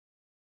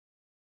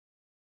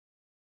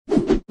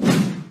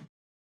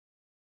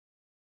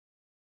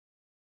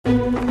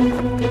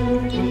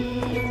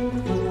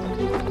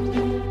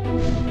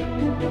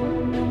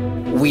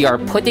we are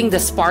putting the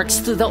sparks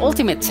to the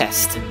ultimate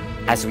test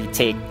as we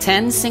take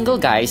 10 single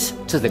guys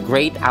to the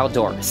great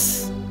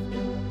outdoors.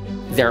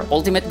 Their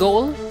ultimate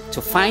goal?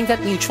 To find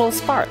that mutual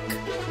spark.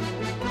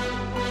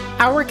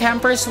 Our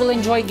campers will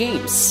enjoy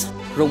games,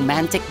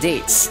 romantic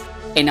dates,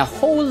 and a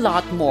whole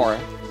lot more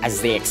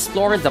as they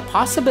explore the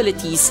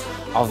possibilities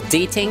of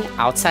dating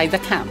outside the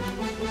camp.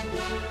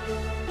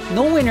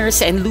 No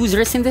winners and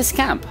losers in this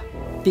camp,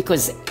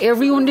 because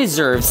everyone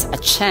deserves a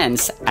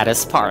chance at a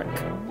spark.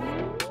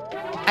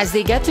 As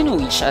they get to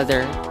know each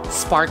other,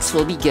 sparks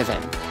will be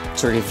given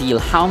to reveal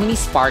how many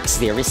sparks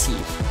they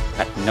receive,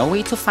 but no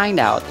way to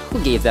find out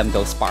who gave them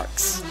those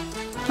sparks.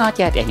 Not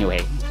yet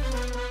anyway.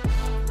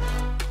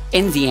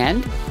 In the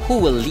end, who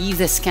will leave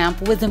this camp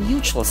with a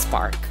mutual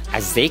spark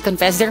as they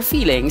confess their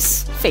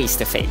feelings face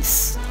to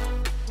face?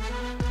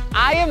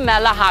 I am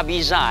Mela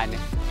Habijan,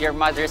 your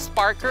mother's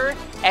sparker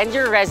and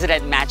your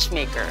resident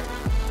matchmaker.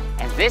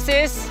 And this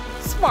is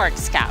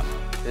Sparks Camp.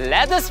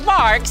 Let the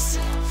sparks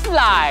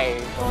fly!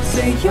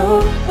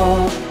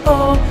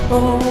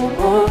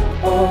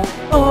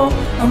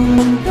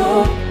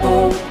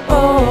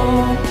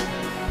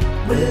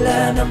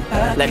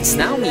 Let's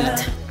now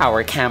meet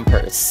our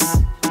campers.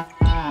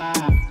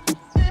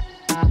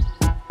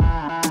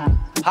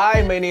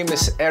 Hi, my name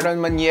is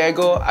Aaron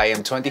Maniego. I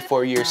am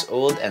 24 years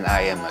old and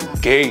I am a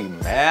gay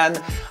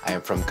man. I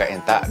am from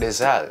Cainta,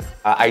 Rizal.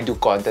 I do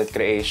content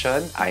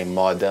creation, I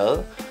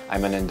model,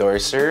 I'm an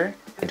endorser,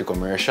 I do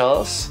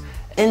commercials.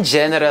 In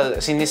general,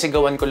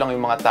 sinisigawan ko lang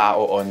yung mga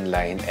tao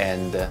online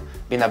and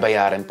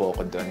binabayaran po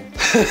ako dun.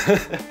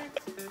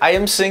 I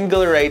am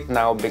single right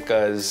now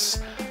because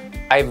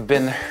I've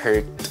been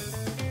hurt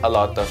a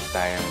lot of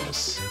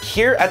times.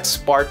 Here at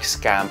Sparks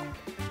Camp,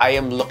 I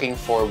am looking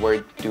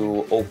forward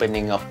to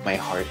opening up my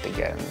heart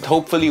again.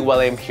 Hopefully, while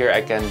I'm here,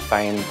 I can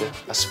find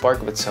a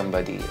spark with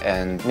somebody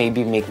and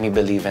maybe make me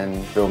believe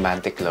in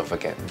romantic love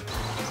again.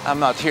 I'm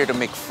not here to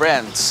make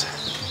friends.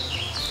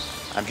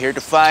 I'm here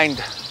to find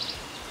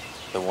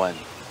the one.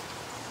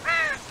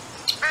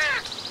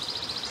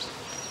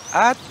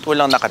 At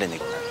walang nakarinig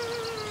na.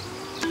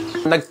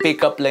 Nag-pick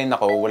up line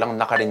ako, walang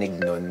nakarinig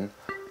nun.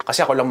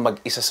 Kasi ako lang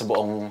mag-isa sa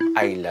buong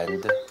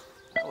island.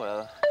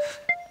 Well,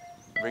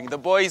 bring the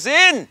boys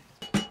in!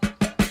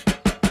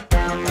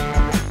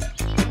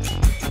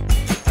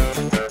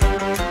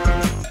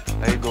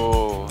 There you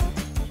go.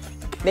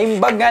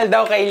 Name Bagnal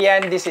daw kay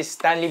Ilian. This is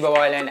Stanley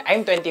Bawalan.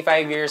 I'm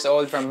 25 years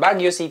old from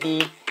Baguio City.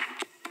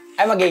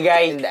 I'm a gay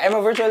guy and I'm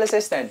a virtual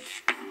assistant.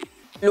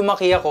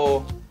 Lumaki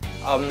ako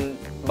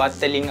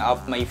bottling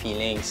up my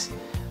feelings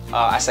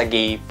as a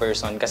gay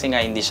person kasi nga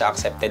hindi siya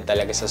accepted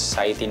talaga sa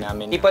society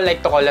namin. People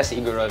like to call us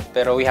Igorot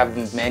pero we have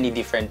many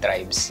different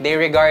tribes. They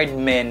regard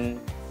men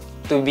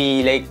to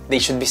be like, they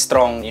should be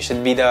strong, you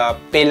should be the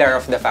pillar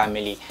of the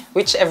family,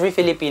 which every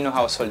Filipino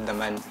household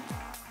naman.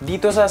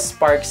 Dito sa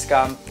Sparks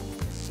Camp,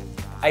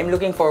 I'm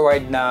looking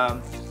forward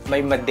na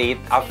may ma-date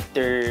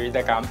after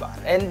the camp.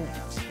 And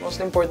most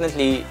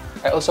importantly,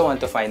 I also want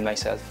to find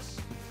myself.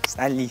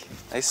 Stanley,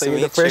 Nice so to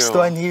you're meet the first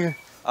you. one here.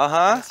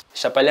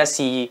 Siya pala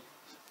si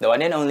the one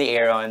and only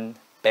Aaron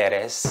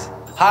Perez.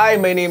 Hi,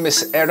 my name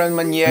is Aaron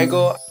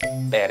Maniego.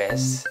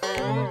 Perez.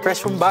 Fresh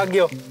from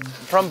Baguio.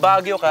 From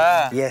Baguio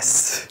ka?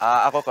 Yes.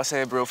 Ako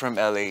kasi bro from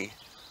LA.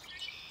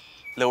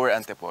 Lower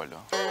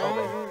Antipolo.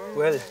 Okay.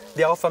 Well,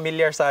 di ako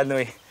familiar sa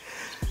ano eh.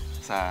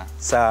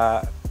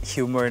 Sa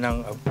humor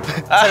ng...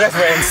 sa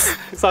reference.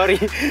 Sorry.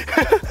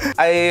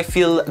 I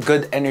feel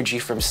good energy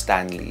from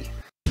Stanley.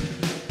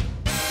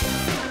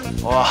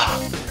 Wow.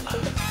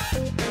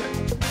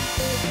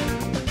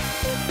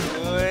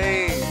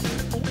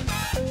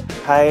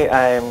 Hi,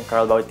 I'm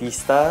Carl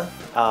Bautista.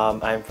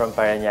 I'm from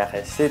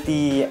Parañaque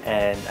City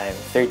and I'm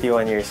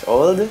 31 years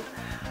old.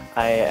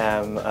 I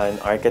am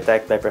an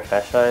architect by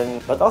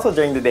profession, but also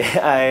during the day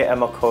I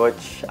am a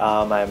coach,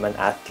 I'm an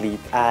athlete.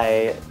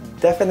 I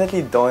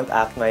definitely don't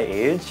act my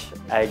age.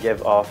 I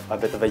give off a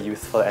bit of a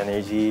youthful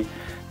energy.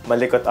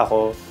 Malikot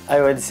ako.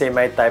 I would say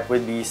my type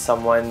would be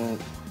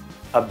someone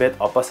a bit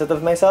opposite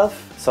of myself.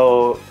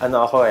 So,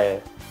 ano ako eh,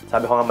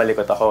 sabi ko nga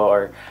malikot ako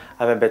or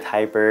I'm a bit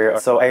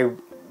hyper. So I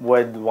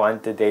would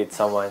want to date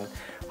someone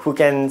who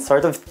can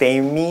sort of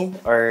tame me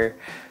or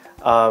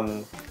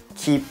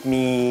keep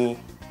me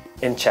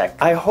in check.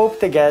 I hope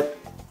to get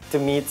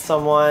to meet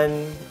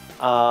someone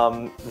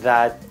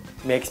that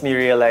makes me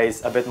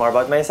realize a bit more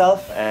about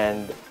myself,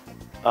 and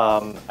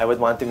I would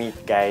want to meet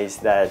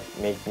guys that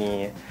make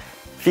me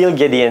feel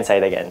giddy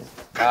inside again.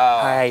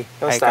 Hi.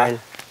 Hi, Carl.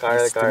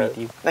 Nice to meet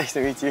you. Nice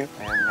to meet you.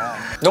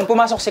 Nung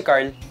pumasok si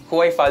Carl, who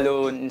I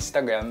follow on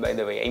Instagram, by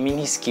the way, I mean,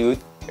 he's cute,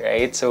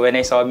 right? So when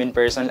I saw him in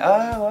person,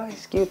 wow,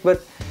 he's cute,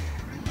 but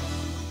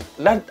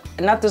not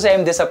to say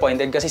I'm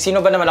disappointed kasi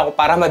sino ba naman ako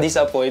para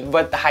ma-disappoint,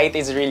 but height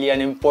is really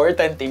an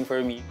important thing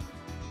for me.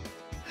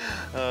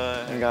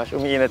 Oh my gosh,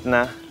 umiinit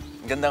na.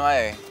 Ganda nga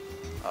eh.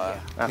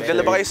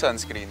 Magdala ba kayo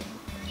sunscreen?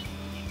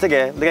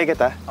 Sige, lagay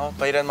kita.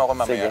 Pahiran mo ako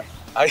mamaya. Sige.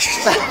 Ay!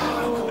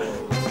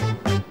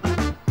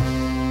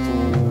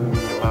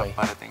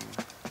 Parating.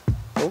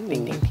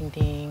 Ting, ting, ting,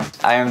 ting.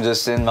 I am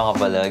Justin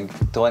Makapalag,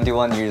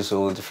 21 years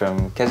old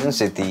from Quezon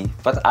City,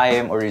 but I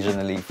am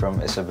originally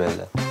from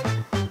Isabela.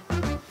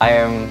 I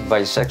am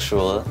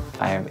bisexual.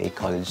 I am a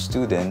college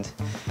student,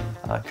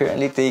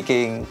 currently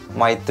taking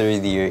my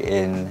 3rd year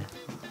in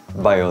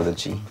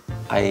biology.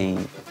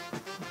 I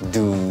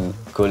do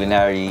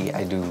culinary,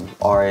 I do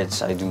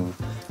arts, I do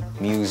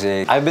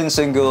music. I've been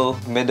single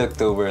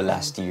mid-October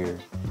last year.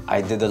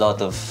 I did a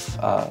lot of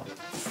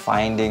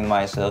finding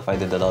myself, I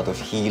did a lot of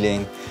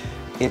healing.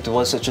 It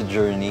was such a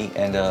journey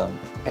and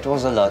it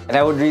was a lot. And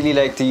I would really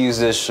like to use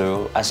this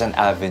show as an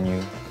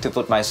avenue to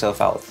put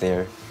myself out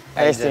there.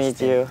 Nice to meet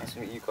you. Nice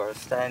to meet you, Carl.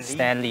 Stanley.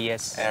 Stanley,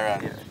 yes.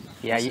 Aaron.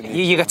 Yeah,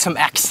 you got some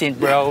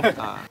accent, bro.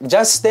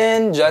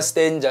 Justin.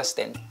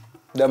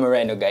 The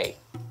Moreno guy.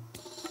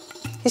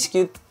 He's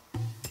cute.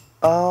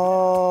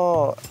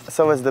 Oh,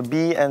 so was the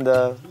B and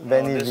the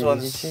Benny This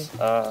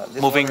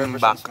Moving one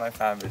back. represents my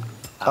family.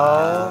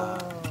 Oh.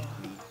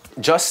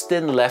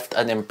 Justin left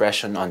an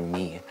impression on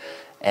me.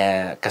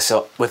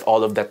 Kasi with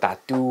all of the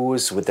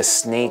tattoos, with the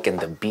snake and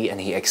the bee, and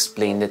he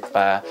explained it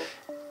pa,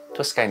 it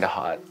was kind of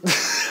hot.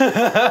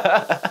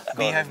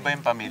 Beehive ba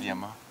yung pamilya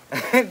mo?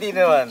 Hindi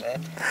naman.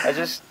 I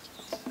just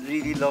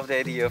really love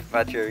the idea of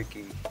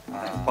patriarchy.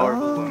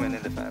 Powerful women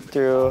in the family.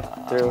 True.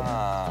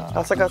 I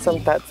also got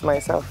some tats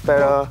myself,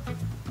 pero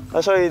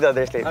I'll show you the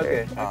others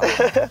later.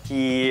 Okay.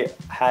 He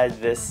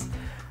had this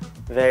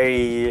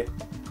very,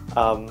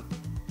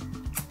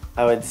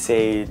 I would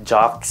say,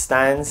 jock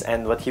stance,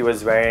 and what he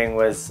was wearing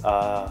was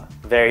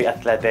very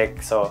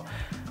athletic. So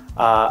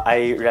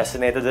I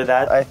resonated with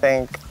that. I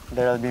think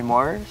there'll be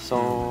more.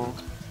 So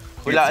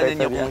Hulaan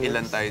niyo kung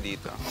ilan tayo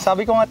dito.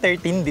 Sabi ko nga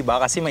 13, di ba?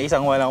 Kasi may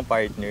isang walang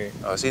partner.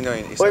 Oh, sino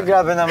yung isa? Uy,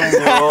 grabe naman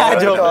yun.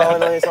 Joke lang.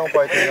 Ako isang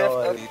partner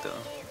naman. Dito.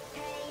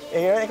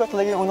 Eh, ikaw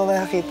talaga yung unang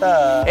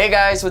nakakita. Hey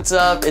guys, what's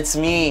up? It's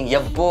me,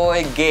 your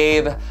boy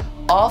Gabe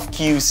of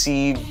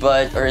QC,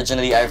 but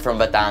originally I'm from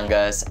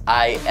Batangas.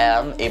 I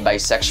am a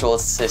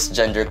bisexual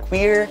cisgender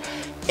queer,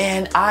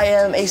 and I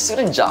am a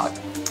student jock.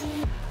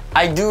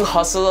 I do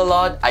hustle a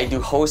lot, I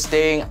do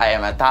hosting, I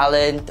am a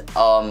talent.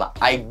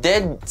 I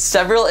did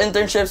several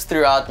internships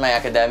throughout my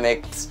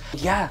academics.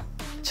 Yeah,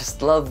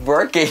 just love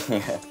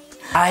working.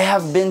 I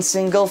have been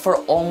single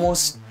for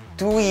almost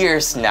 2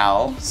 years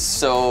now,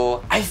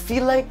 so I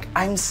feel like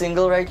I'm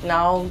single right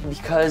now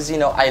because,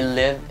 you know, I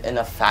live in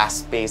a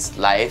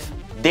fast-paced life.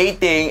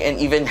 Dating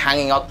and even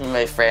hanging out with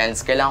my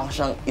friends, kailangan ko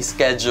siyang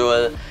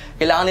i-schedule,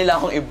 kailangan nila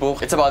akong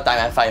i-book. It's about time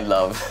I find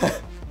love.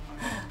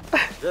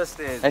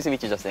 Justin. Nice to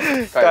meet you,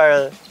 Justin.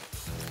 Carl.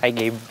 Hi,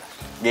 Gabe.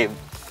 Gabe.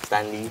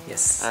 Stanley.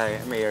 Yes. Hi,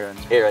 I'm Aaron.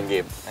 Aaron,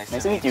 Gabe.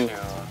 Nice to meet you.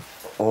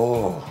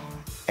 Oh,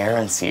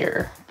 Aaron's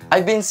here.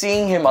 I've been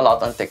seeing him a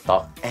lot on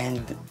TikTok,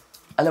 and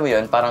alam mo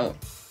yun, parang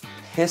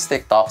his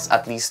TikToks,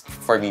 at least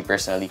for me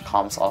personally,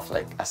 comes off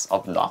like as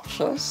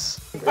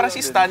obnoxious. Parang si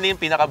Stanley yung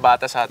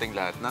pinakabata sa ating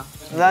lahat, na?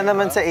 Wala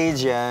naman sa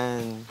age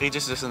yan. Age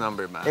is just a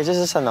number, man. Age is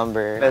just a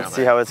number. Let's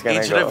see how it's gonna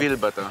Age go. reveal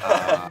ba to?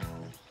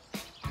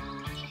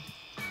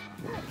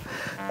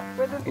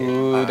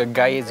 Ooh, the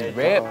guy is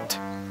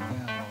ripped.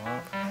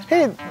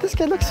 Hey, this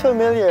guy looks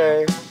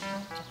familiar.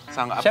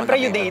 Siyempre,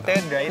 you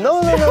dated, right?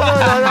 No.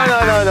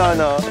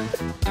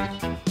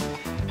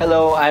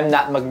 Hello, I'm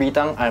Nat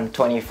Magbitang. I'm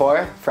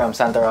 24 from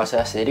Santa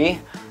Rosa City.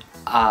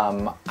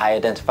 I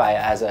identify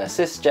as a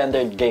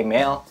cisgendered gay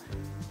male,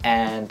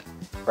 and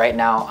right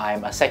now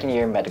I'm a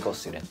second-year medical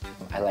student.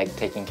 I like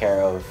taking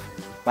care of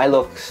my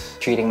looks,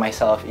 treating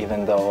myself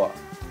even though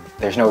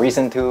there's no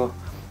reason to.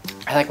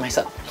 I like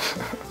myself.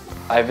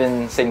 I've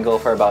been single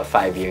for about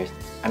 5 years.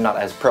 I'm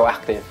not as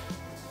proactive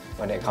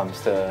when it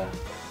comes to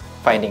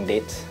finding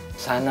dates.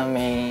 Sana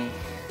may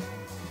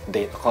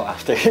date ako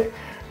after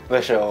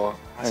the show.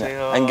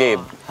 I'm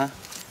Gabe. Huh?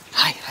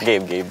 Hi.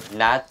 Gabe.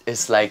 Nat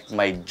is like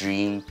my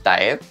dream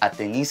type.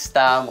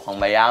 Atenista, mukhang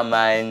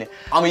mayaman.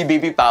 May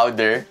baby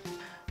powder.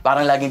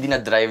 Parang laging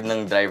dinadrive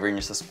ng driver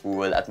niya sa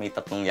school at may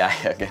 3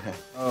 yaya. Ganun.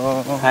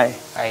 Hi.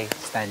 Hi,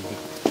 Stanley.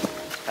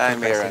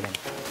 I'm Aaron.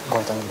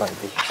 Kwento ng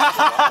Barbie.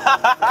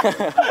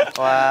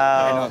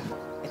 Wow.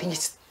 I think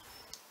he's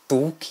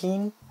too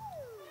keen.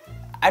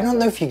 I don't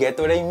know if you get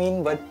what I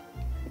mean, but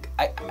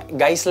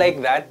guys like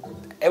that,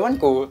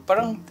 ewan ko,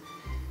 parang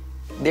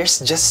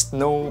there's just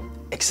no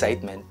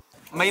excitement.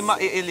 May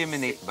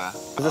ma-eliminate ba?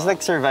 Is this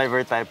like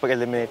Survivor type pag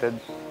eliminated?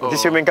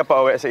 Swimming ka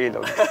pa uwi sa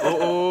ilog.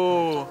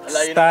 Oo.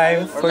 It's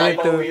time for you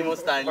to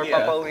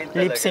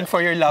lip sync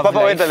for your love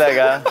Papawin life.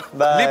 talaga.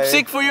 Bye. Lip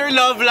sync for your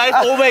love life?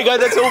 Oh my God,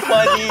 that's so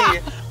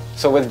funny!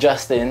 So with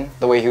Justin,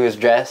 the way he was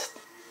dressed,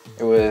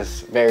 it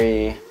was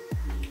very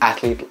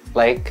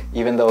athlete-like.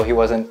 Even though he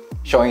wasn't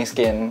showing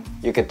skin,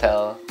 you could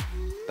tell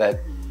that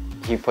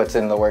he puts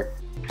in the work.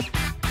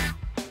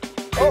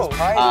 Oh,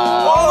 hi.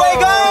 Oh my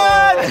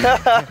God!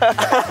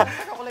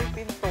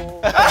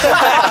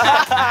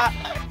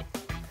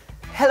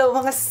 Hello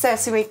mga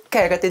Sesame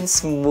Keratin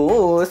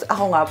Smooth!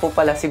 Ako nga po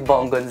pala si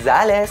Bong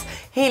Gonzales,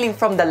 hailing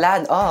from the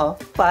land of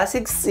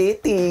Pasig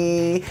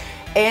City.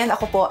 And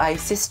ako po ay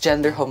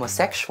cisgender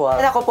homosexual.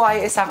 And ako po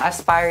ay isang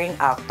aspiring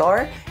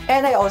actor.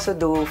 And I also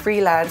do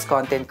freelance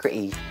content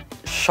creation.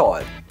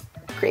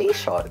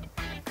 creation.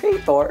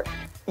 Creator.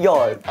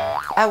 Yon.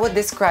 I would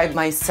describe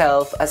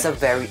myself as a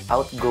very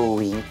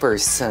outgoing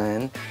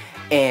person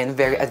and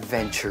very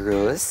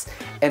adventurous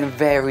and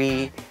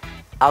very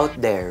out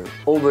there,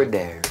 over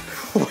there.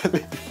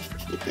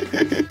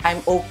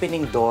 I'm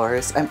opening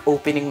doors, I'm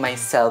opening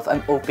myself,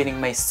 I'm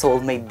opening my soul,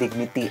 my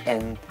dignity,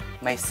 and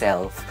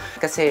myself.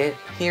 Kasi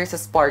here sa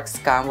Sparks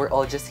Camp, we're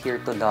all just here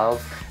to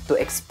love, to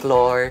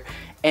explore,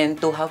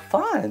 and to have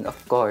fun, of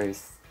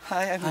course.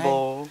 Hi, I'm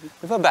Bo.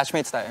 Di ba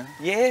batchmates tayo?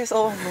 Yes,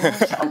 oh no.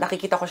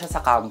 Nakikita ko siya sa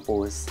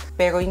campus,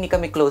 pero hindi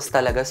kami close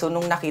talaga. So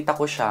nung nakita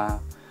ko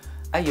siya,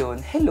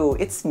 ayun, hello,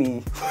 it's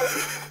me.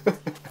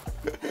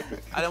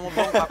 Alam mo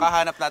ba,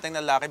 kakahanap natin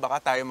ng lalaki,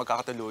 baka tayo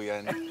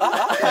magkakatuluyan.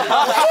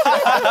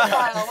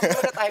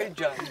 Magpunta tayo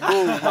dyan.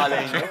 Boom!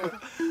 Malay niyo.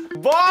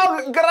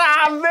 Bong!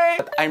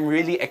 Grabe! I'm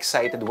really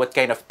excited what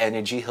kind of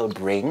energy he'll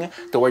bring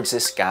towards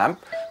this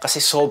camp.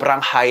 Kasi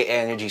sobrang high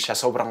energy siya,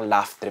 sobrang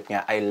laugh trip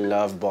niya. I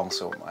love Bong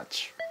so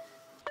much.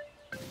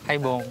 Hi,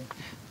 Bong.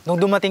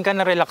 Nung dumating ka,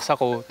 na-relax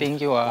ako.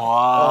 Thank you, ah.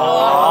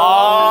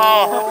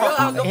 Wow!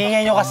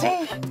 Hingay nyo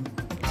kasi.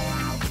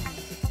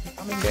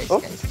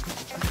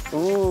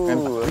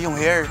 Ooh, yung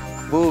hair.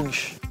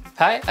 Boobs.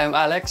 Hi, I'm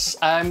Alex.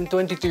 I'm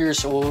 22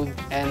 years old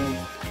and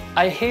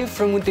I hail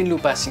from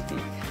Muntinlupa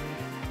City.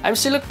 I'm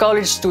still a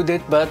college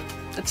student, but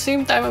at the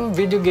same time, I'm a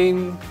video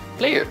game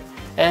player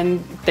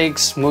and it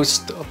takes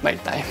most of my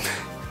time.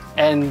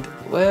 And,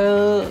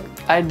 well,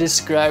 I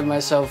describe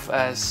myself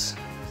as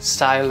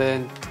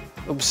silent,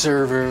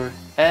 observer,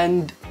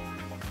 and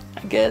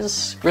I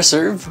guess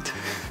reserved.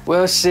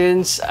 Well,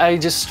 since I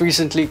just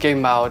recently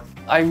came out,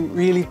 I'm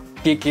really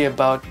picky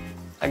about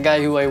a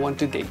guy who I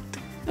want to date.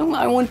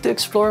 I want to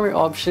explore my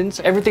options.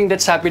 Everything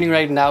that's happening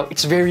right now,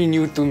 it's very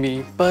new to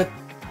me, but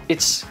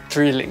it's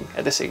thrilling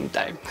at the same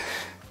time.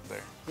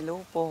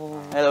 Hello po.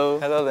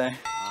 Hello. Hello there.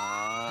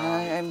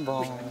 Hi, I'm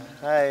Bong.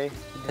 Hi.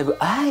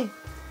 Ay,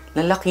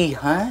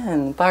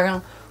 lalakihan.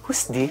 Parang,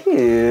 who's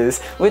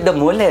this? With the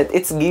mullet,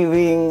 it's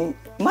giving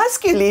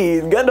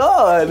masculine.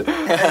 Ganon.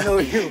 I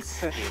know you.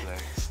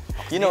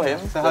 You know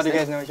him? So how do you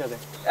guys know each other?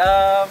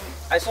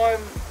 I saw him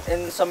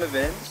in some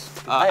events.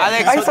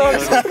 Alex, Ay, what do you sorry.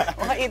 do?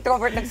 Mga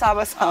introvert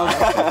nagsama-sama.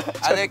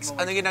 Alex,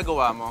 ano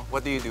ginagawa mo?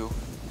 What do you do?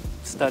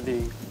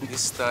 Studying. You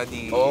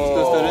study.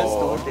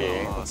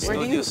 Okay.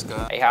 Studios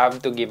ka. I have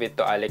to give it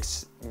to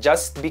Alex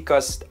just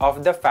because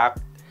of the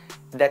fact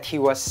that he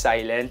was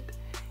silent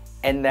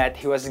and that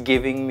he was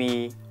giving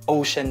me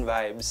ocean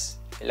vibes.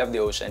 I love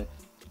the ocean.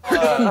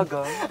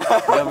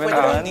 Pwede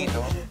ba dito?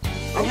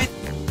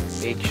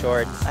 Big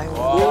shorts.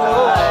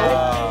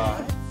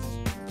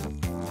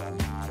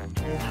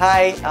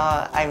 Hi,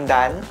 I'm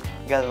Dan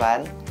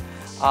Galvan.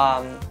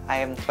 I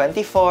am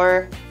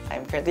 24.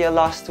 I'm currently a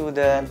law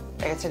student.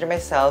 I consider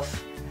myself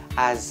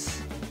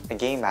as a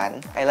gay man.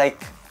 I like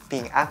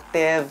being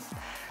active.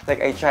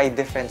 Like, I try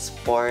different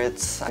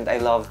sports and I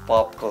love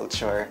pop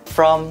culture.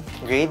 From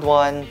grade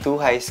 1 to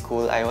high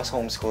school, I was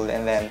homeschooled,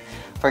 and then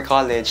for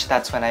college,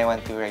 that's when I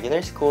went to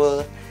regular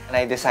school and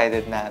I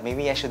decided na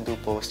maybe I should do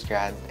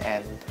postgrad,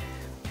 and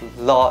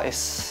law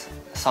is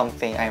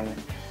something I'm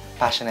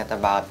passionate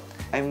about.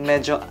 I'm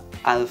medyo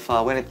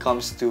alpha when it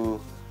comes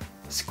to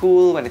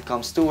school, when it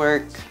comes to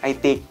work. I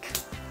take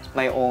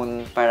my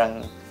own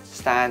parang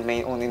stand,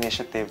 my own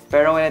initiative.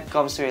 Pero when it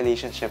comes to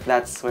relationship,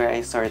 that's where I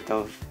sort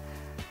of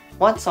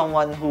want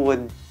someone who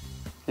would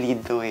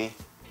lead the way.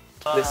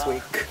 This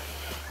week.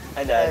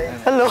 Hi, Dad.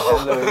 Hello!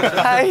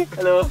 Hi!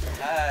 Hello.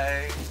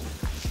 Hi.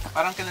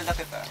 Parang kilala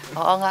kita.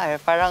 Oo nga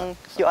eh, parang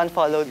you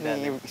unfollowed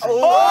me.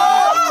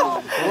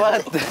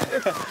 What?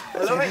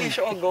 Wala may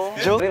issue ako.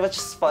 Joke. It was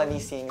just funny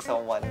seeing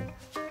someone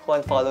who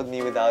unfollowed me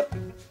without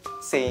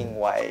saying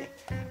why.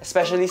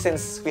 Especially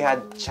since we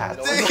had chats.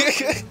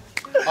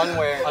 On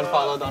where?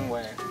 Unfollowed on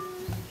where?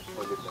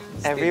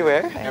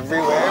 Everywhere.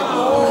 Everywhere?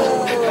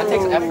 That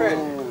takes effort.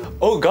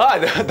 Oh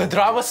God! The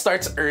drama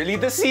starts early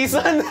this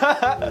season!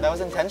 That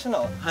was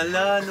intentional.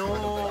 Hala,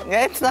 no.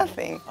 Yeah, it's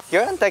nothing.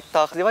 You're on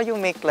TikTok. Di ba you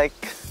make like...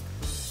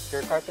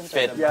 Your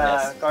carpenter.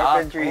 Yeah,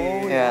 carpentry.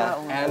 Yeah.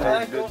 And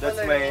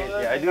That's my,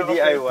 I do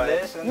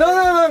DIY.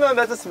 No,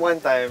 that's just one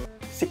time.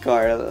 Si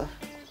Carl.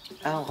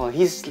 Ano ko,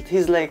 he's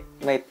like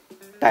my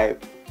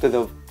type to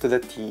the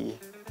T.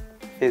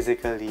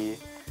 Physically.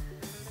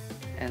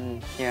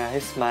 And yeah,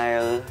 his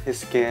smile,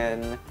 his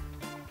skin,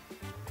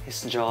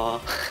 his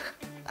jaw.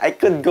 I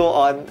could go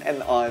on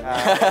and on.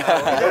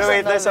 Pero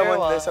wait, there's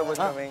someone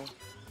coming.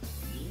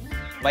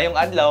 Mayong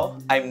adlaw,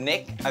 I'm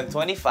Nick, I'm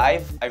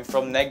 25, I'm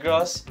from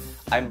Negros,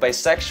 I'm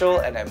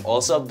bisexual, and I'm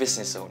also a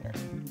business owner.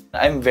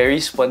 I'm very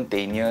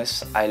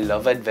spontaneous, I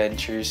love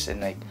adventures,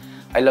 and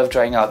I love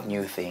trying out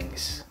new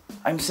things.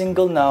 I'm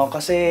single now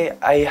kasi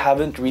I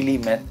haven't really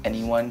met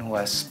anyone who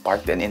has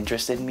sparked an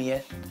interest in me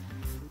yet.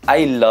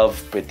 I love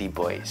pretty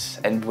boys.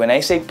 And when I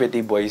say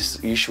pretty boys,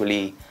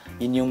 usually,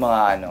 yun yung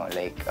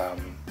mga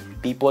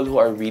people who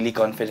are really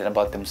confident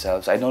about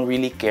themselves. I don't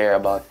really care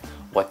about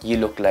what you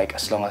look like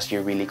as long as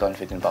you're really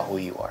confident about who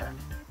you are.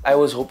 I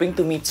was hoping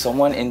to meet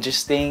someone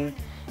interesting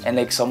and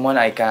someone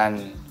I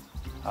can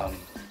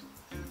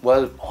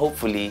well,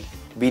 hopefully,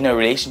 be in a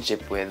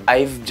relationship with.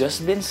 I've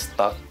just been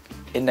stuck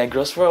in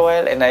Negros for a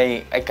while, and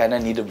I kind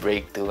of need a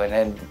break too,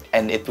 and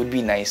it would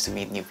be nice to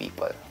meet new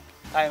people.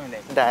 I'm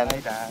Nick. Dan.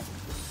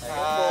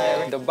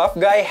 The buff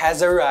guy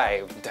has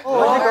arrived.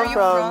 Where are you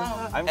from?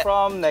 I'm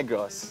from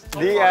Negros.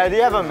 Do you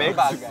have a mix?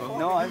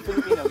 No, I'm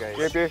Filipino, guys.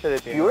 You're pure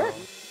Filipino. Pure?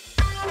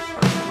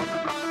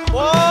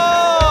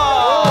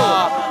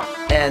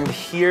 And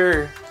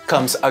here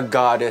comes a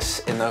goddess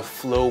in a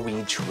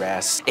flowy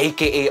dress,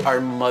 aka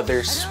our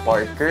mother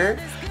Sparker.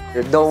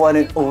 The one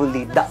and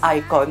only, the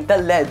icon, the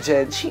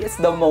legend. She is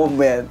the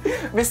moment.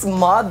 Miss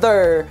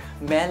Mother,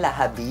 Mela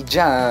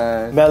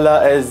Habijan.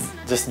 Mela is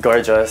just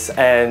gorgeous,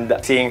 and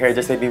seeing her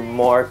just made me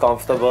more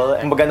comfortable.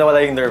 And maganda wala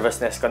yung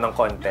nervousness ko ng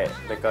konti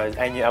because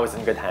I knew I was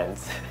in good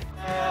hands.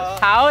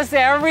 How's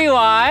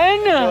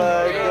everyone?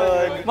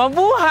 Good.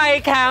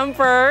 Mabuhay,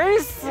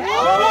 campers!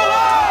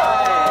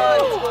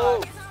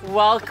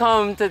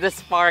 Welcome to the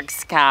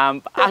Sparks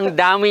Camp. Ang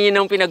dami niyo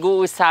nang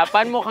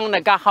pinag-uusapan. Mukhang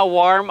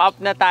nagkaka-warm up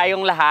na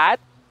tayong lahat.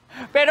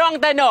 Pero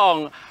ang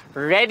tanong,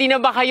 ready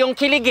na ba kayong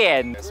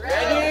kiligin?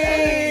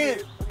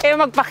 Ready!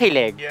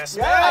 Magpakilig? Yes,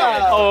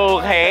 ma'am!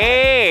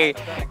 Okay!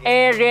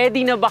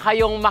 Ready na ba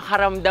kayong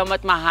makaramdam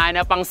at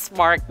mahanap ang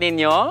spark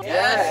ninyo?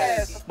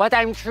 Yes! But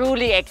I'm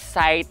truly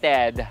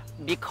excited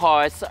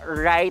because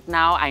right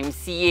now I'm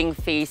seeing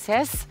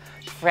faces,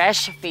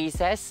 fresh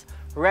faces,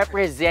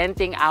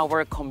 representing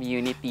our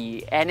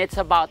community. And it's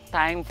about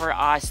time for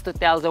us to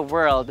tell the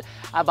world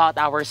about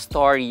our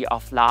story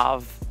of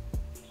love.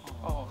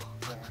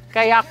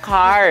 Kaya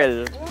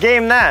Carl,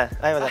 Game na!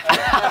 Ay, wala.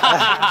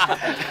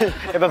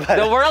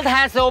 the world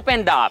has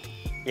opened up.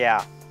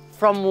 Yeah.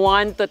 From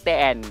 1 to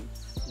 10,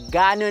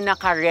 gaano na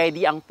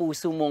ka-ready ang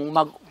puso mong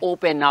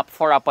mag-open up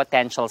for a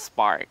potential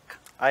spark?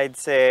 I'd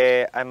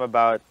say I'm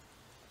about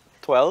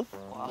 12.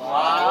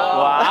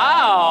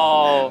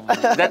 Wow!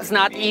 That's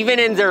not even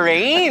in the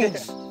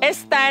range.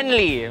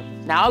 Stanley,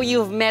 now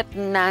you've met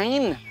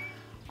 9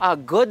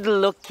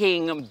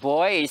 good-looking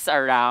boys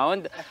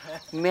around.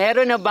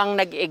 Meron na bang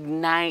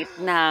nag-ignite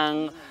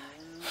ng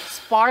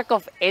spark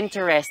of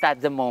interest at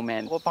the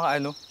moment? Ako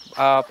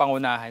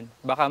pangunahan.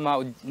 Baka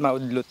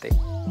maudlot eh.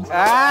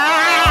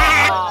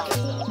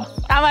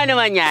 Tama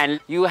naman yan.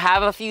 You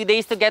have a few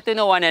days to get to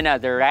know one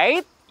another,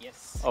 right?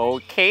 Yes.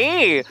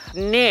 Okay.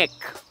 Nick,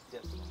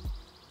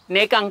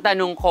 ang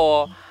tanong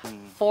ko,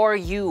 for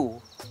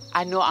you,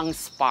 ano ang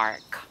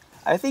spark?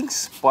 I think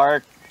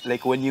spark,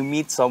 like when you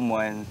meet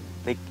someone,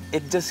 like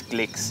it just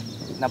clicks.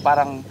 Na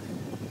parang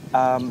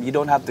you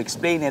don't have to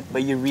explain it,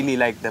 but you really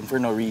like them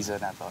for no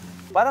reason at all.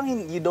 Parang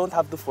you don't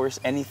have to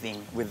force anything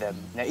with them.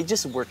 It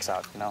just works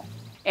out, you know?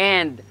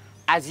 And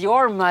as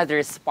your mother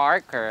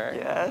sparker,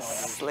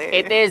 Yes,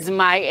 it is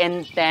my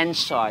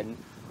intention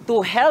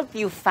to help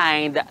you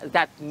find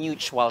that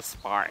mutual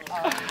spark.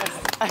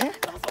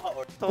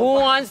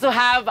 Who wants to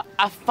have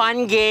a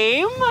fun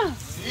game?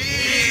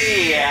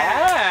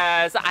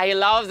 Yes! I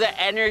love the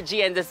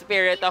energy and the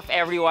spirit of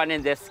everyone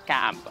in this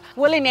camp.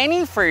 Well, in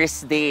any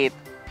first date,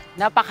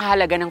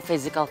 napakahalaga ng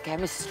physical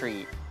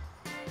chemistry.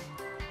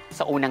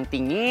 Sa unang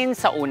tingin,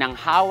 sa unang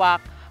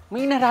hawak,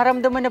 may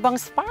nararamdaman na bang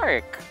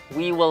spark?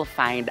 We will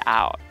find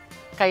out.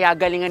 Kaya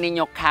galingan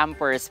ninyo,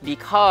 campers,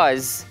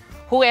 because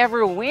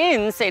whoever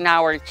wins in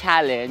our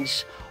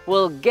challenge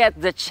will get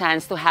the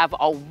chance to have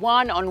a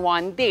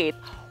one-on-one date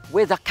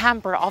with a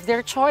camper of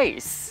their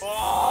choice.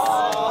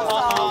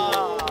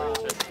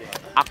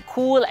 A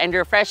cool and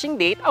refreshing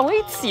date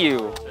awaits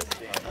you.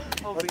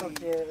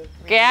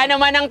 Kaya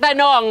naman ang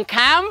tanong,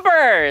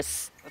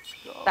 campers!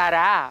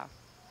 Tara!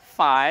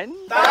 Fun?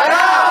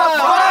 Tara!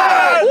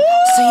 Fun!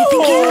 So you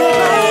think you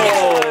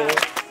right?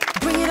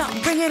 Bring it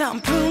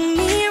on, prove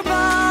me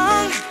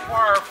wrong.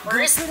 For our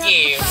first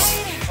game,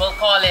 we'll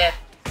call it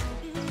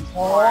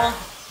Hold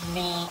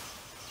Me.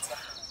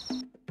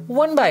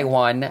 One by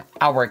one,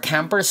 our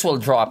campers will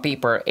draw a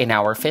paper in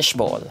our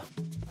fishbowl.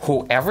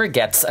 Whoever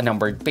gets a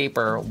numbered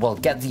paper will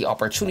get the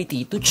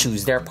opportunity to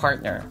choose their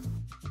partner.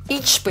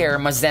 Each pair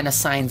must then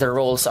assign the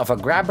roles of a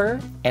grabber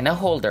and a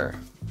holder.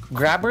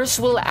 Grabbers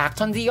will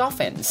act on the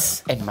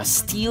offense and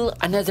must steal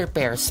another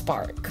pair's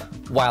spark,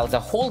 while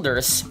the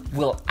holders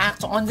will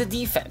act on the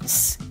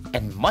defense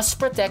and must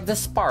protect the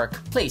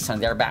spark placed on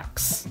their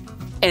backs.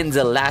 And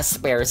the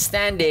last pair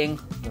standing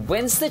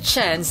wins the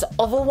chance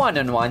of a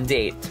one-on-one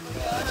date.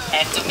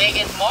 And to make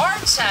it more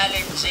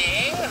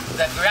challenging,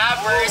 the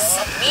grabbers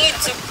need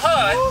to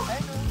put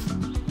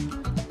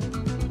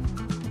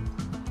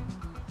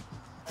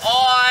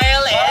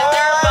oil in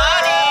their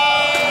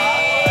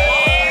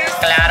bodies.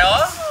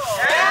 Claro?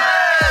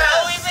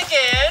 Shall we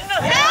begin?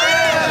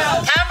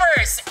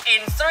 Campers,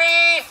 in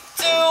 3,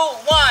 2,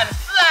 1,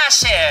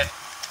 flash it.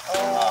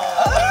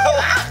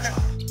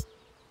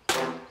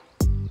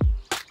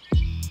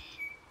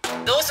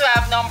 Those who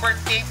have numbered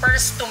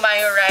papers to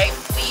my right,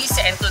 please,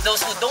 and to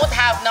those who don't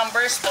have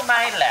numbers to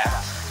my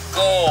left,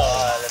 go.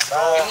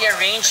 Can we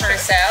arrange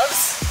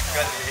yourselves?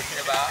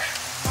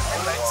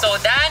 So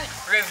Dan,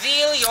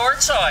 reveal your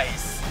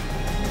choice.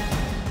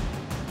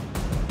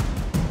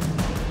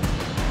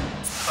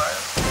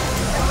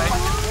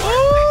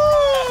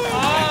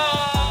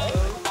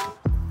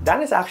 Dan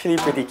is actually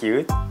pretty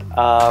cute.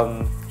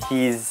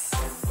 He's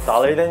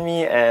taller than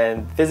me,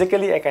 and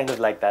physically, I kind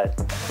of like that.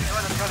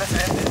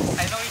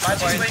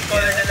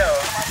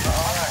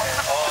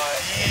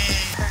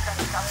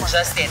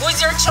 Justin, who's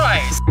your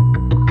choice?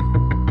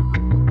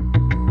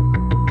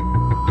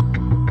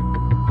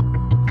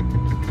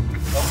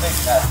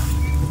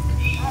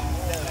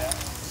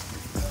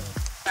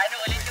 Ano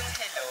ulit yung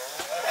hello?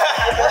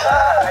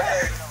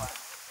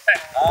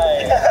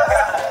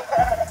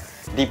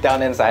 Deep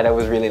down inside, I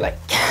was really like,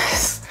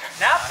 yes!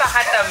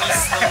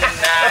 Napakatamis nung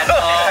nut.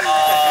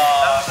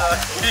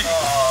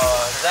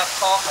 The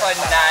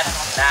coconut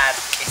nut.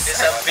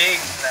 It's a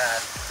big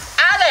nut.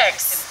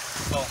 Alex!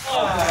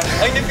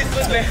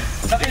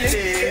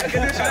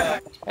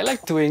 I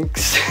like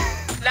twinks.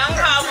 Lang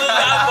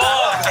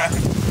habog-habog!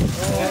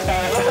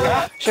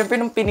 Siyempre,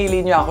 nung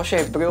pinili niya ako,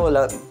 siyempre,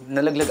 wala,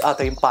 nalaglag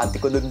ata yung panty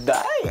ko doon.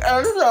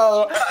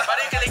 Ano?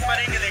 Parigalig.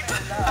 Parang may kilig.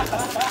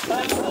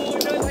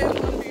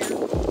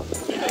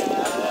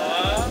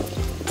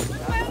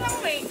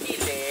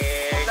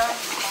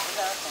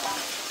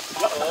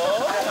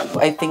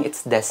 I think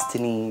it's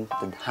destiny,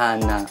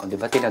 tadhana, o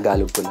diba,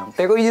 tinagalog ko lang.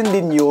 Pero yun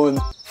din yun.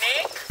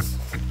 Nick,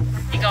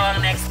 ikaw ang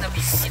next na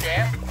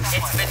bibili.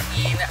 It's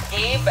between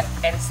Gabe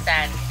and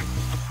Stanley.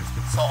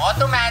 So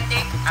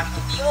automatic, ang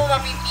hindi mo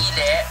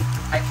mapipili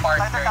ay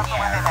partner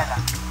niya.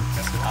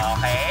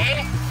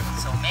 Okay?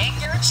 So make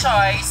your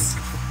choice.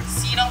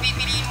 Sinong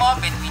pipiliin mo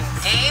between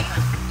Gabe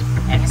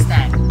and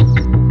Stanley?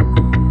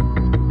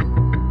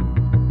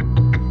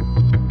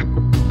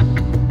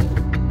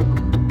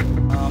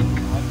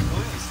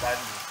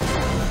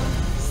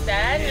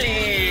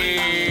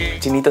 Stanley!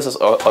 Chinitos is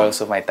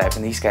also my type,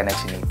 and he's kind of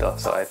chinito.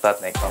 So I thought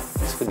like, oh,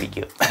 this would be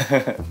cute.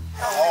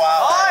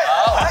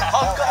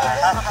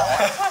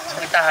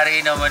 Tahari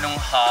naman ng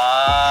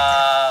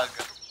hug.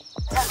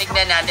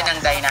 Tignan natin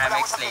ang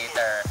dynamics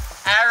later.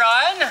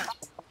 Aaron,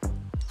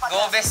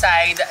 go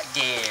beside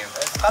Gabe.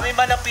 Kami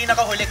man ang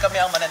pinakahuli, kami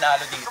ang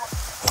mananalo dito.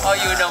 Oh,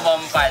 yun naman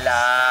pala.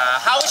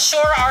 How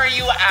sure are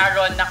you,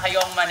 Aaron, na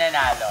kayo ang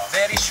mananalo?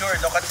 Very sure,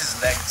 look at his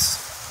legs.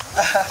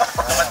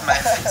 Look at my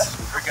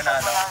legs. We're gonna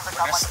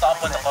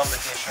stop on the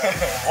competition.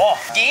 Oh,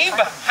 Gabe,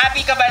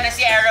 happy ka ba na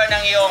si Aaron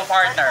ang iyong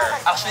partner?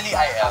 Actually,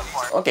 I am.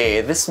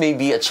 Okay, this may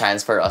be a chance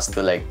for us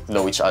to like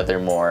know each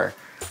other more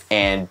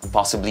and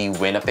possibly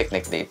win a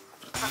picnic date.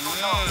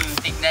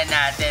 Tignan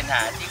natin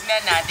ha.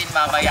 Tignan natin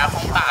mamaya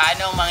kung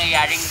paano ang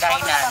mangyayaring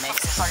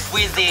dynamics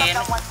within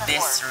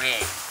this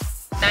ring.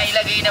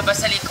 Nailagay na ba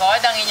sa likod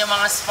ang inyong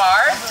mga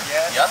spar?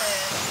 Yep.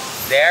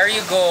 There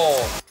you go.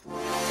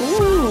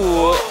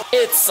 Ooh,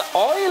 it's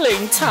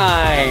oiling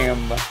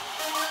time!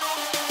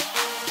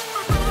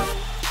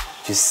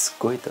 Diyos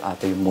ko, ito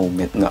ata yung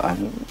moment na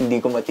ano,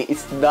 hindi ko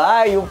matiis,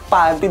 Day! Yung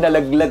panty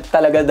nalaglag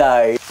talaga,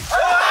 Day!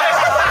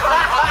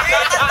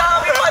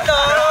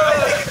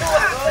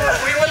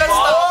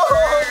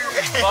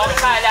 Bong,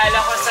 paalala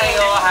ko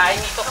sa'yo ha,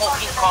 hindi to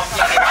cooking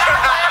compliment.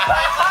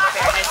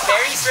 Fairness,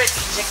 very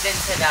strategic din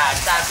sila.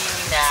 Sabi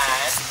ni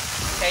Nat,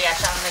 kaya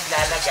siyang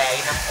naglalagay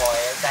ng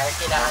oil dahil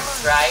kailangan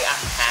dry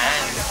ang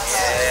hands.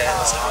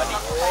 Yes.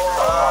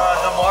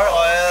 The more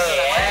oil.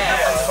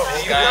 Yes.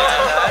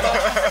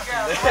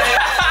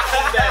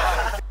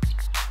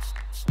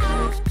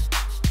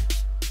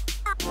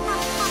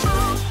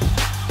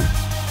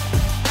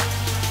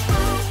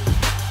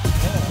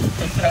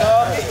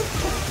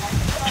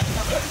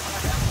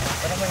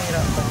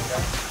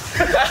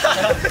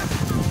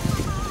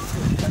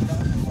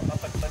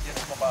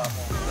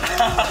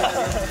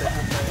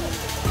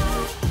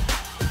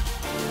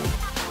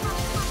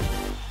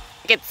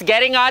 It's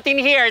getting hot in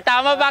here.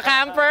 Tama ba,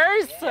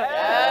 campers?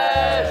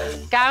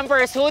 Yes!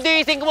 Campers, who do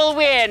you think will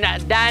win?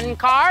 Dan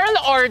Carl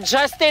or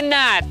Justin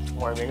Nat?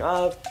 Warming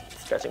up,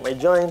 stretching my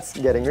joints,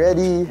 getting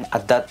ready.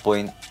 At that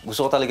point,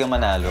 gusto ko talaga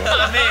manalo.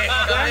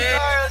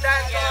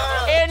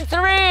 In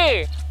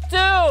 3,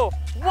 2,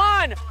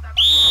 1.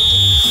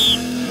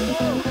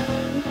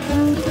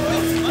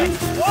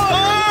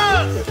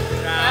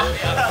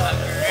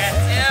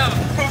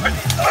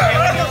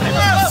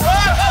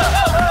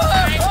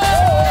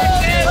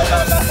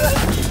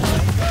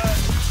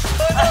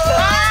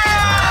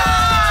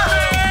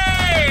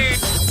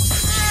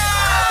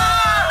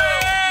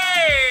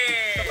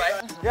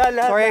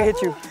 Sorry I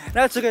hit you.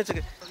 No, it's okay, it's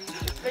okay.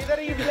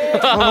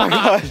 Oh my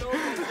God.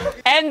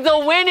 And the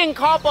winning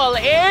couple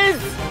is...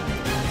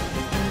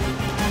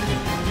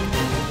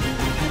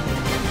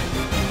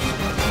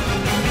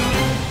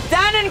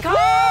 Dan and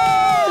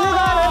Carl!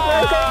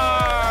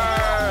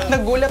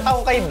 Nagulat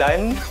ako kay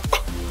Dan.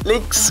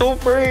 Like,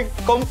 super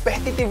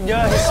competitive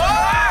niya.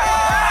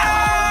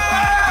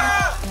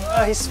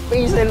 His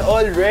face and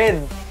all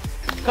red.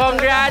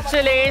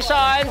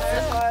 Congratulations!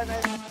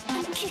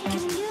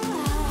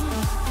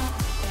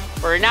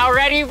 We're now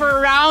ready for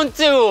round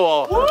 2.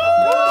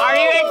 Are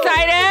you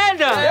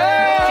excited?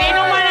 Sino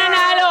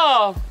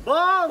mananalo?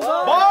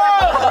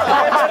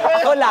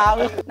 Ito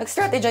lang.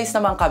 Nag-strategize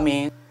naman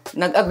kami.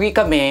 Nag-agree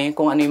kami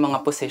kung ano yung mga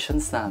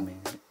positions namin.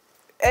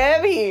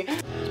 Emmy!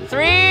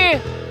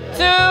 3,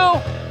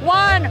 2,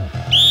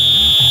 1.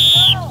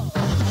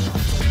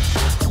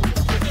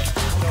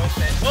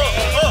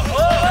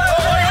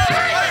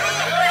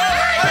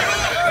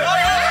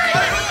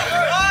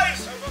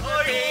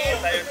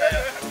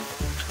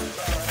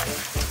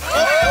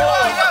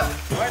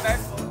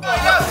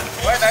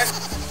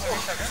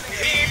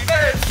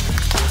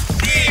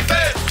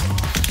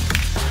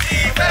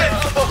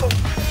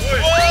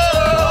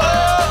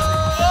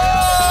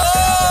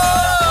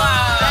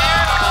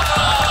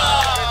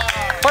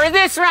 For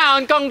this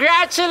round,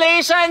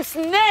 congratulations,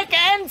 Nick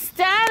and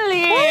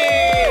Stanley!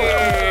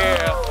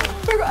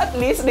 Pero at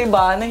least, di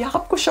ba,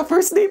 nayakap ko siya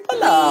first day pa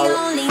lang.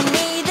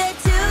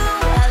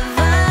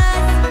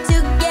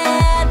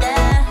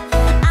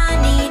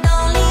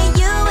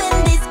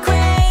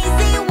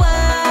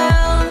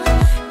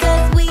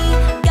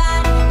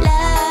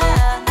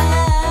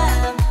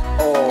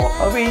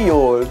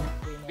 Yun.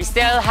 We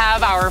still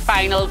have our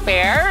final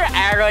pair,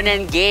 Aaron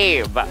and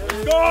Gabe.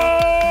 Go!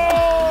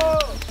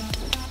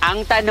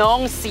 Ang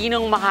tanong,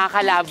 sinong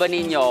makakalaban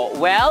ninyo?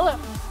 Well,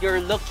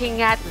 you're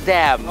looking at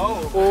them.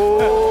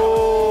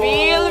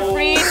 Feel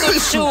free to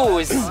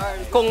choose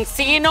kung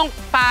sinong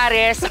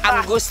pares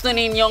ang gusto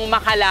ninyong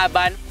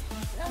makalaban.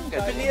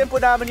 Piliin po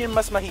namin yung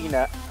mas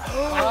mahina.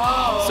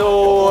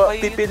 So,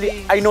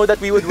 I know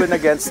that we would win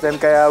against them,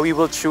 kaya we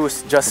will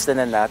choose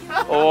Justin and Nat.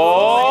 Oh!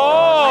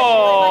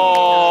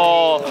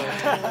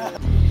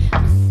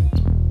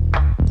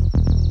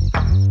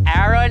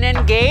 Aaron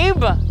and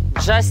Gabe,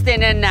 Justin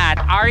and Nat,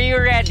 are you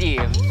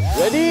ready?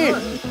 Ready!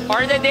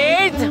 For the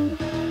date?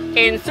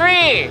 In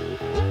 3,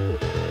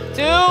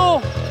 2,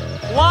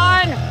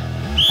 1.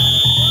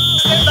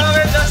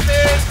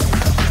 Justin!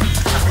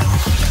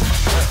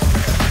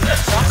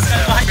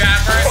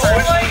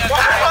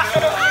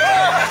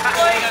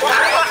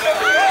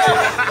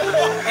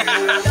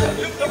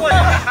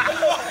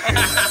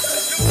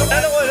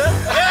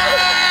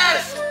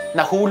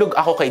 Nahulog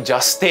ako kay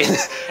Justin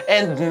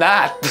and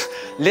Nat.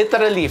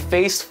 Literally,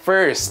 face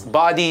first,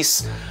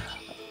 bodies,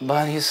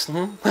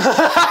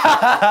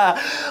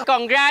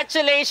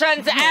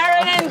 Congratulations,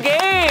 Aaron and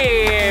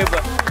Gabe!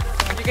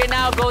 You can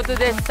now go to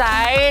this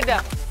side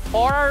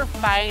for our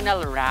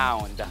final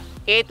round.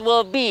 It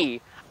will be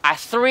a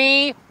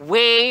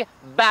 3-way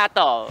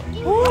battle.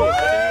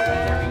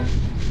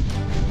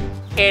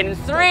 In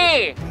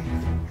 3,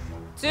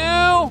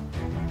 2,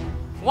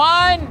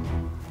 1.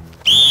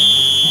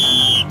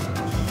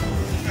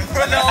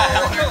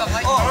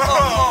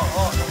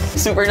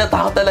 Super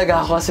natakot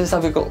talaga ako kasi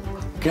sabi ko,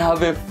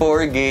 grabe,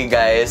 4 gay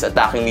guys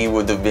attacking me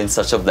would have been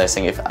such a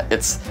blessing if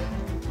it's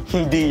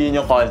hindi yun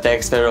yung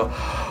context, pero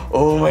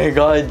oh my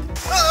God.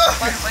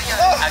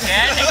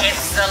 Again,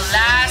 it's the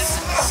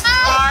last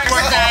spark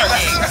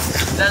standing.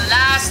 The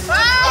last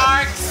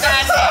spark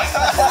standing.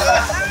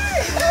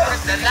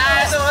 The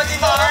last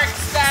spark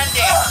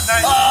standing.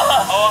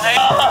 Okay.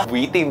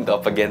 We teamed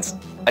up against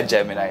a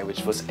Gemini,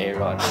 which was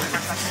Aaron.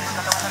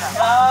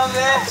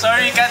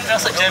 Sorry, you can't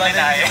trust a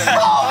Gemini.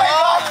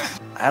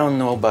 I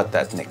don't know about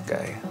that Nick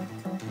guy.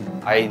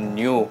 I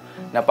knew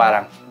na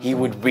parang he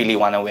would really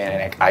want to win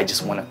and like, I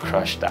just want to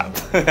crush that.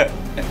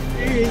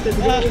 It's the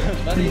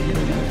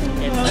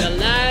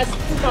last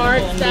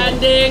spark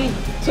standing.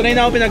 Sanay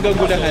na ako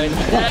pinagagulahan.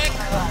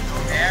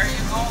 There you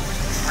go.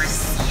 We're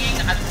seeing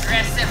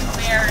aggressive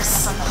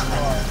pairs.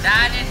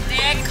 Dan and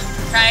Nick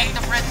trying to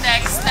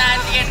protect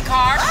Stanley and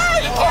Carl.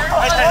 Be careful.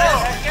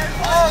 Be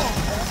careful.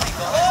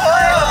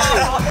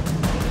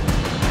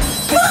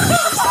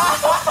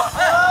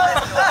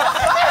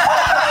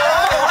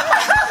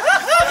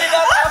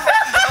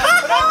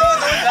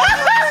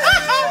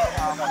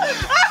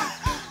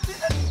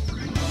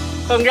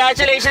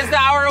 Congratulations to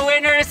our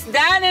winners,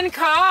 Dan and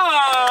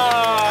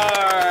Carl!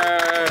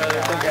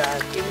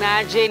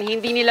 Imagine,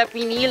 hindi nila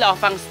pinil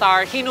off ang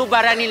star,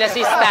 hinubara nila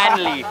si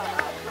Stanley.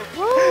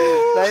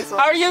 Nice one.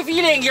 How are you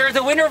feeling? You're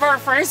the winner of our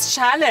first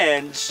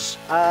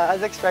challenge. As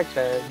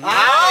expected.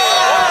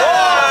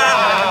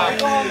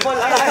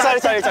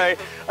 Sorry.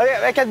 Okay,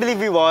 I can't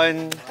believe we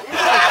won.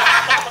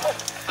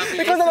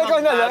 Ikaw na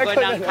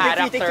ng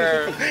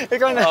character.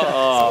 Ikaw na.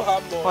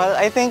 Oo. Well,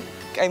 I think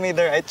I made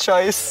the right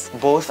choice.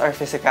 Both our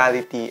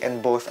physicality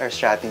and both our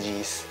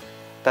strategies.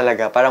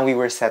 Talaga, parang we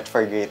were set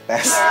for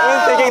greatness.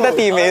 Taking the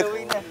teammate.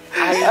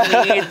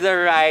 I made the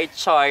right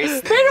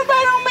choice. Pero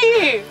parang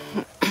may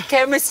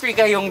chemistry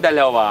kayong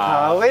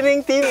dalawa.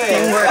 Winning team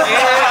eh.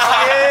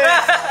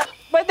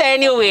 But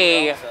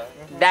anyway,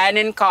 Dan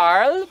and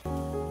Carl,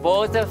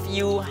 both of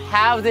you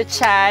have the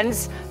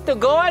chance to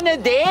go on a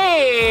date.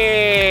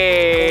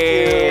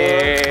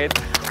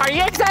 Are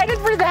you excited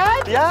for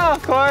that? Yeah,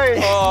 of course.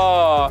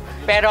 Oh,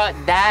 pero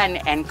Dan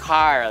and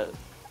Carl,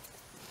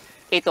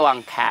 ito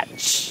ang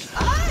catch.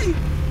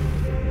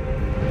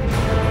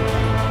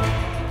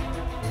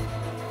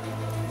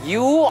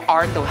 You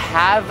are to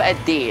have a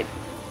date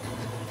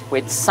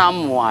with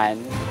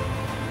someone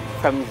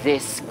from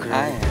this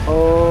group.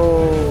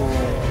 Oh.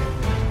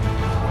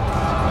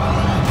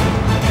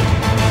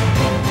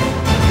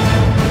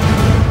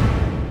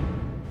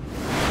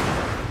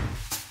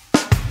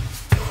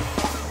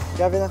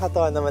 Grabe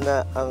nakatawa naman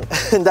na ang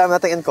dami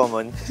natin in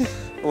common.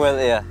 Well,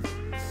 yeah.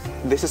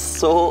 This is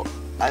so...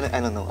 I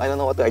don't know. I don't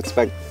know what to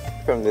expect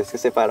from this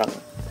kasi parang...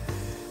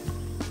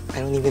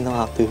 I don't even know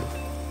how to...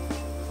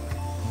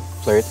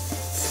 flirt.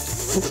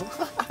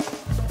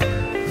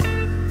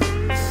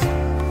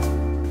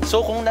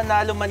 So kung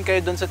nanalo man kayo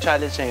dun sa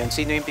challenge na yun,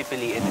 sino yung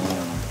pipiliin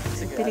ninyo?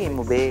 Piliin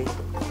mo, be.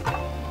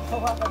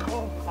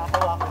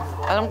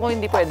 Alam ko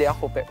hindi pwede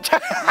ako, pe.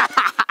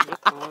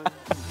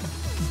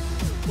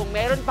 Kung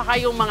meron pa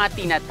kayong mga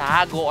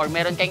tinatago or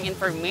meron kayong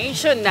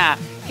information na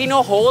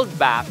hino-hold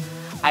back,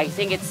 I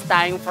think it's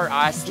time for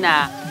us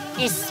na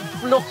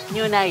isplok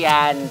nyo na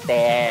yan,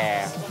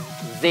 te.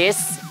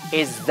 This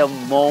is the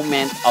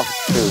moment of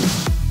truth.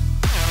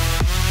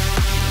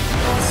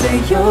 Say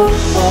yo,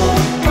 oh,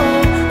 oh.